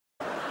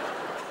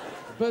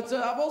But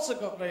I've also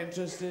got very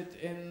interested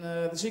in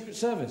the Secret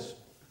Service.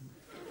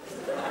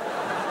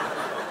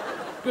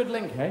 Good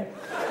link, eh?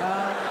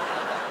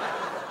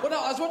 Well, no,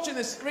 I was watching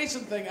this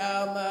recent thing.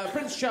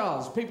 Prince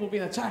Charles, people have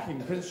been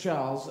attacking Prince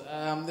Charles.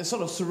 This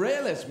sort of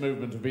surrealist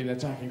movement have been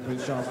attacking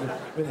Prince Charles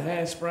with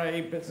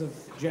hairspray, bits of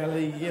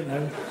jelly, you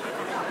know.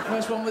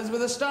 First one was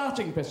with a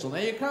starting pistol. Now,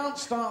 you can't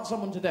start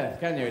someone to death,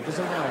 can you? It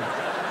doesn't work.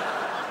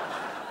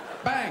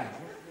 Bang!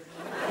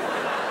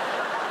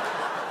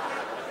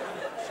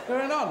 What's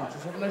going on?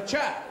 Just having a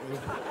chat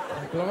with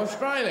people of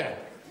Australia.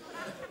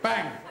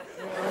 Bang!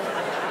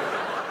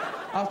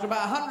 After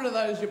about 100 of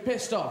those, you're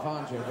pissed off,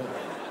 aren't you? But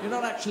you're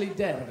not actually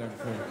dead, I don't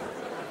think.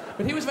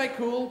 But he was very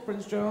cool,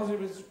 Prince Charles. He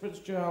was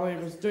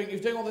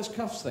doing all this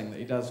cuffs thing that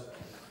he does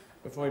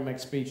before he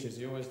makes speeches.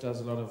 He always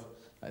does a lot of...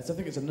 I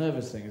think it's a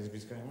nervous thing, as if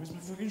he's going, where's my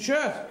fucking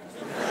shirt?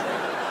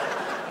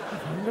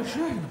 Where's my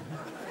shirt?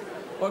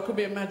 Or it could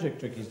be a magic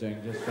trick he's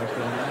doing, just like...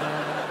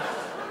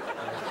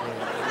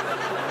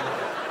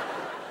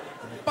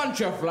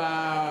 bunch of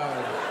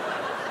flowers!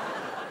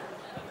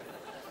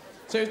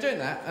 So he was doing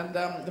that, and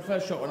the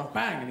first shot went off,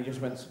 bang, and he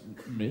just went,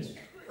 miss.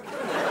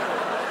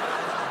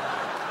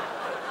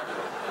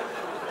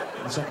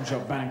 The second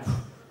shot, bang.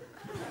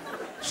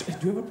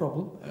 Do you have a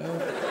problem?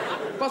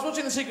 But I was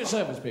watching the Secret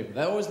Service people.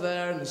 They're always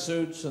there in the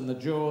suits and the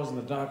jaws and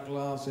the dark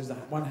glasses,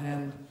 that one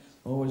hand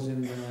always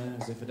in there,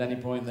 as if at any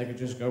point they could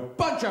just go,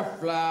 bunch of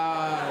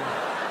flowers!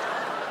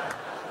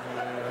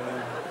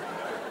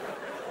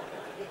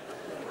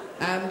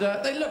 And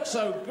they look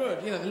so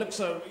good, you know,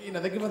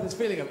 they give us this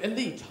feeling of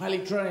elite, highly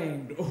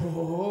trained,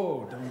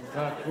 oh, don't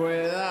fuck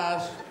with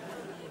us,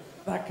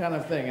 that kind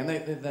of thing. And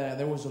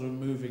they're always sort of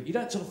moving. You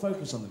don't sort of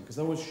focus on them, because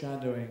they're always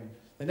shadowing.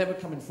 They never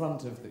come in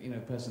front of the,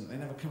 person. They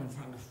never come in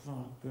front of,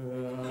 oh,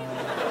 girl,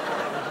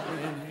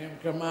 him,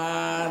 come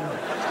on.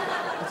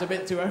 It's a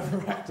bit too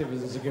overactive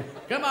as a girl.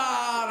 Come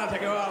on, I'll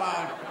take you all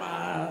out, come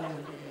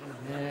on.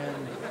 Yeah.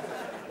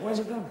 Where's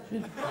it gone?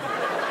 Yeah.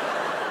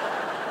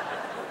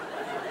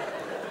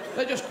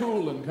 They're just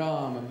cool and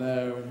calm and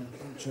they're a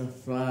bunch of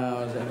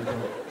flowers and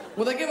everything.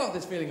 Well, they give off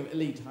this feeling of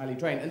elite, highly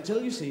trained,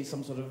 until you see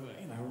some sort of,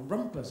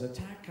 rumpus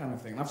attack kind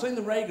of thing. And I've seen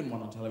the Reagan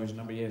one on television a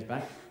number of years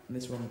back, and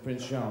this one with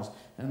Prince Charles.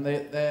 And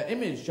their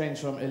image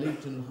changed from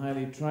elite and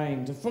highly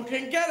trained to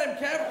fucking get him,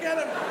 Kev, get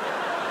him!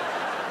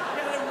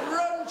 Get him,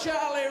 run,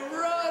 Charlie,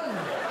 run!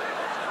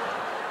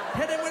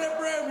 Hit him with a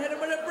broom, hit him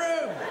with a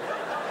broom!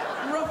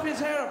 Rough his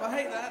hair up, I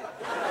hate that.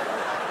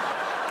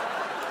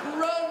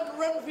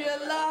 Run for your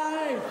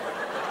life!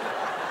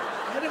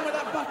 Hit him with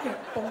that bucket.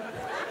 Bonk.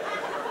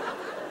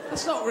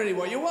 That's not really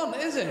what you want,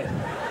 is it?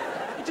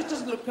 It just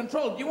doesn't look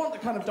controlled. You want the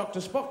kind of Dr.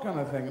 Spock kind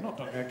of thing, not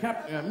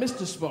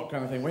Mr. Spock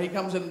kind of thing, where he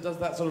comes in and does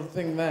that sort of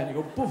thing there, and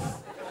you go,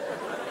 poof.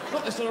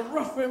 Not this sort of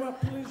rough him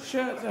up, pull his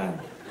shirt down,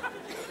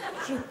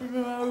 trip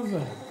him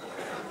over.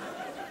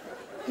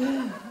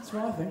 Yeah, that's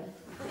what I think.